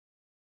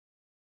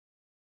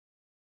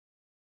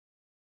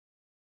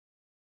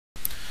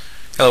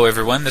Hello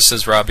everyone, this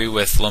is Robbie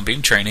with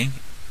LoanBeam Training,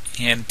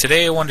 and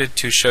today I wanted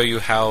to show you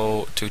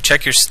how to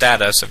check your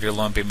status of your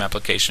LoanBeam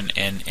application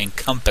in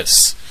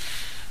Encompass.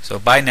 So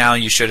by now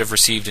you should have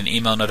received an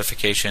email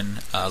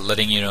notification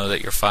letting you know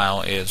that your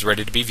file is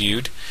ready to be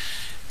viewed.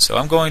 So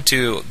I'm going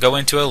to go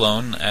into a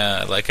loan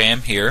like I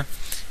am here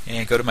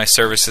and go to my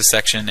services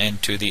section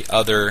and to the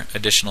other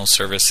additional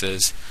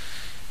services.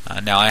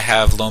 Now I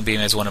have LoanBeam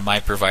as one of my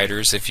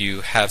providers. If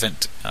you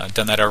haven't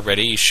done that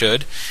already, you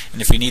should.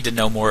 And if you need to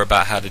know more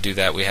about how to do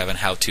that, we have a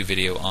how-to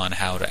video on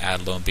how to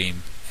add LoanBeam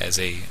as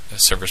a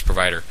service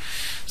provider.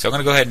 So I'm going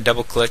to go ahead and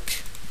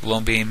double-click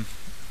LoanBeam,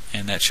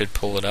 and that should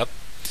pull it up.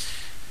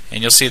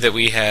 And you'll see that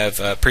we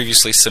have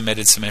previously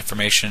submitted some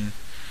information,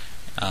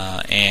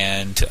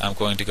 and I'm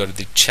going to go to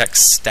the Check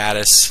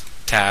Status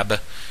tab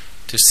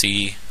to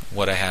see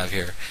what I have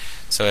here.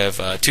 So I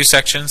have two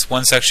sections.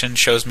 One section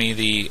shows me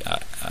the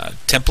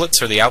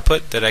templates or the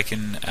output that I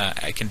can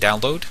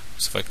download.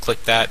 So if I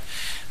click that,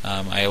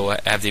 I will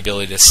have the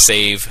ability to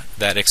save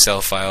that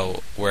Excel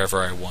file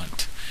wherever I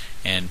want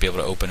and be able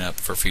to open it up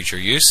for future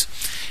use.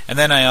 And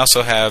then I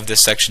also have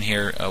this section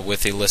here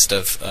with a list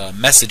of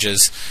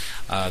messages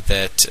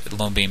that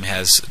LoanBeam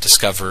has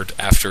discovered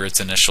after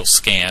its initial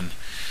scan.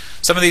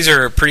 Some of these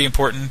are pretty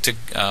important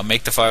to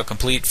make the file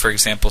complete. For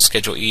example,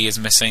 Schedule E is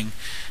missing.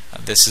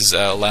 This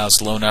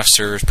allows loan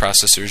officers,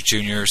 processors,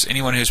 juniors,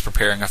 anyone who's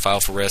preparing a file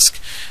for risk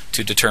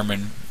to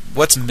determine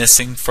what's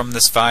missing from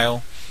this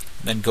file,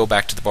 then go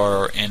back to the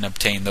borrower and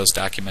obtain those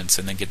documents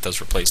and then get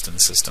those replaced in the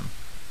system.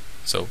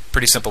 So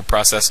pretty simple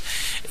process.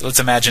 Let's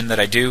imagine that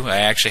I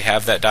actually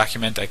have that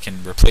document. I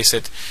can replace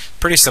it.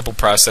 Pretty simple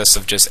process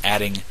of just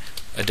adding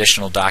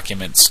additional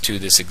documents to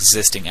this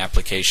existing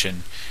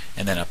application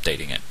and then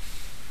updating it.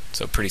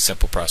 So pretty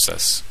simple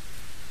process.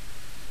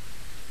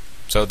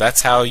 So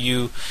that's how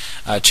you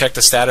check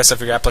the status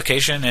of your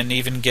application and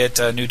even get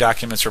new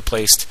documents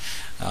replaced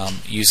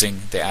using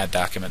the Add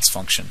Documents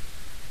function.